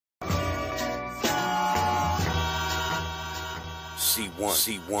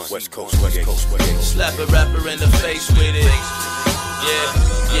C1, West Coast, West Coast. Slap a rapper in the face with it.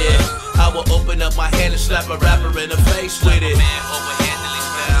 Yeah. I will open up my hand and slap a rapper in the face with it.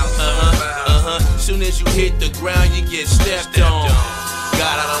 Soon as you hit the ground, you get stepped on.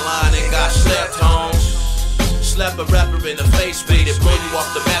 Got out of line and got slept on. Slap a rapper in the face with it. Blow you off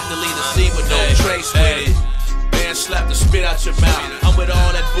the map to leave the scene with no trace with it. Man, slap the spit out your mouth. I'm with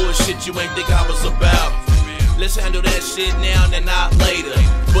all that bullshit you ain't think I was about. Let's handle that shit now and not later.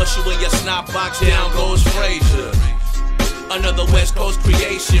 Bust you in your snot box, down goes Frazier. Another West Coast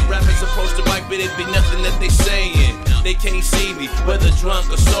creation. Rappers approach the mic, but it be nothing that they saying. They can't see me, whether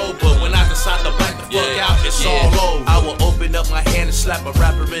drunk or sober. When I decide to black the fuck out, it's all over. I will open up my hand and slap a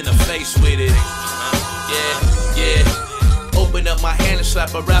rapper in the face with it. Yeah. Open up my hand and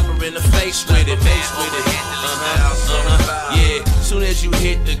slap a rapper in the face with it. Yeah. Soon as you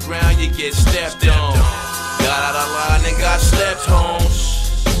hit the ground, you get stepped on. Got out of line and got slept on.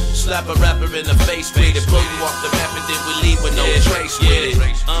 Slap a rapper in the face with it. Blow you off the map and then we leave with no trace with it.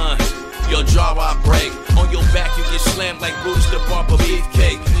 Your jaw I break. On your back you get slammed like Bruce the Barber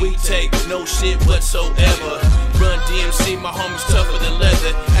beefcake. We take no shit whatsoever. Run DMC, my homies tougher than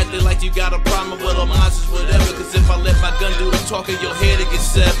leather. Acting like you got a problem with all monsters, whatever. Cause if I let my gun do the talking, your head will get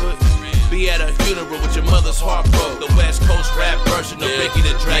severed. Be at a funeral with your mother's heart broke. The West Coast rap version of Ricky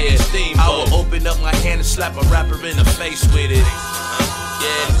the Dragon Steamboat. I will open up my hand and slap a rapper in the face with it.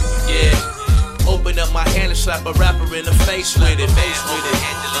 Yeah. Open up my hand and slap a rapper in the face with it.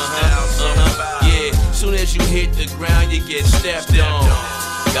 Yeah. Soon as you hit the ground, you get stepped on.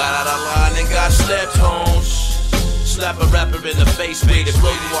 Got out of line and got slept on. Slap a rapper in the face with it.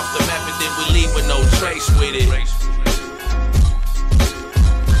 Blow you off the map and then we leave with no trace with it.